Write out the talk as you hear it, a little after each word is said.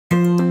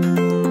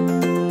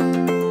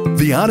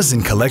The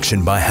Artisan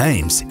Collection by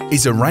Haymes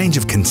is a range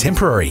of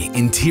contemporary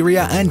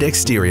interior and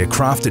exterior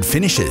crafted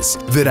finishes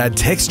that add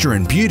texture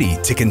and beauty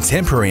to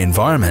contemporary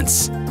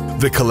environments.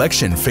 The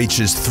collection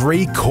features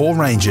 3 core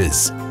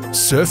ranges: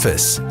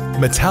 surface,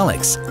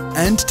 metallics,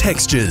 and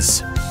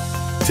textures.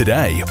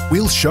 Today,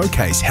 we'll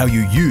showcase how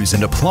you use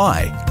and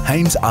apply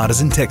Haymes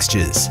Artisan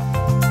Textures.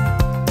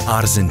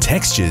 Artisan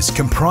Textures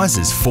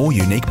comprises 4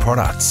 unique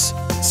products: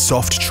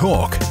 soft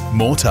chalk,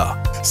 mortar,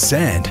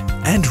 sand,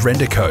 and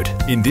render coat.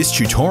 In this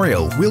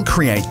tutorial, we'll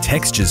create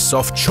Textures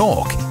Soft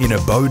Chalk in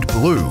Abode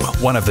Blue,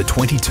 one of the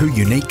 22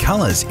 unique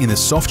colours in the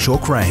soft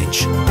chalk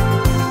range.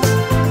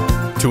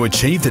 To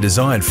achieve the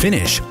desired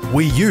finish,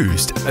 we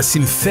used a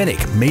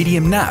synthetic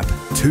medium nap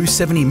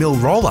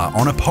 270mm roller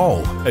on a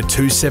pole, a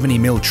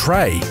 270mm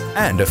tray,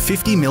 and a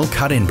 50mm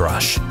cut-in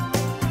brush.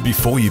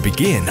 Before you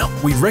begin,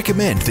 we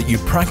recommend that you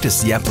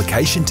practice the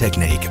application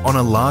technique on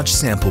a large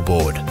sample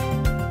board.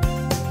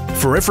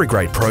 For every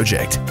great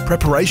project,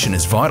 preparation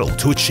is vital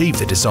to achieve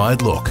the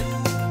desired look.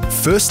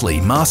 Firstly,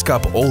 mask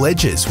up all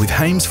edges with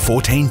Haymes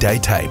 14-day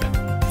tape.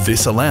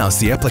 This allows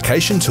the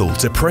application tool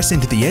to press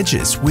into the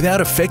edges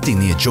without affecting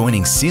the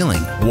adjoining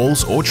ceiling,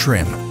 walls or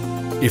trim.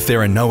 If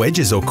there are no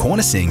edges or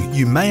cornicing,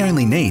 you may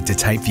only need to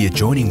tape the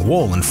adjoining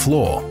wall and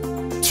floor.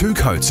 2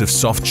 coats of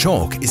soft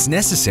chalk is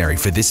necessary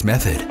for this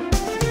method.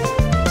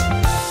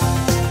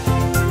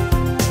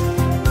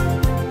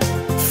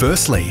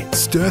 Firstly,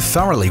 stir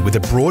thoroughly with a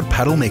broad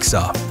paddle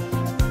mixer.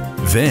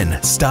 Then,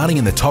 starting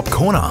in the top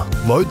corner,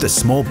 load the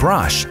small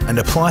brush and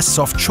apply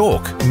soft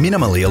chalk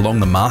minimally along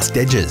the masked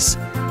edges.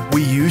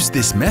 We use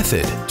this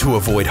method to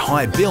avoid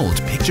high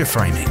build picture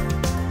framing.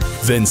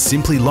 Then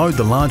simply load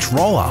the large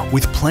roller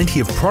with plenty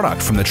of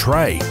product from the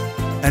tray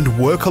and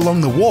work along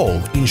the wall,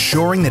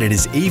 ensuring that it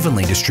is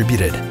evenly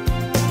distributed.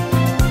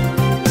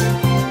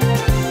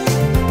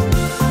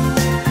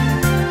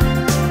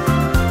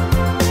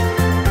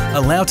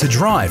 Allow to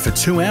dry for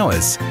 2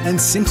 hours and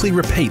simply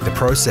repeat the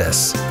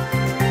process.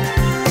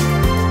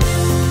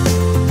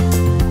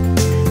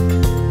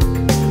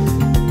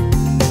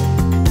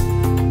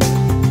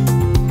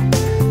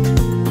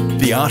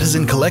 The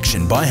Artisan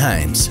Collection by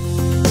Haymes.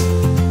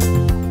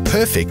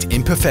 Perfect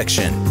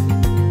imperfection.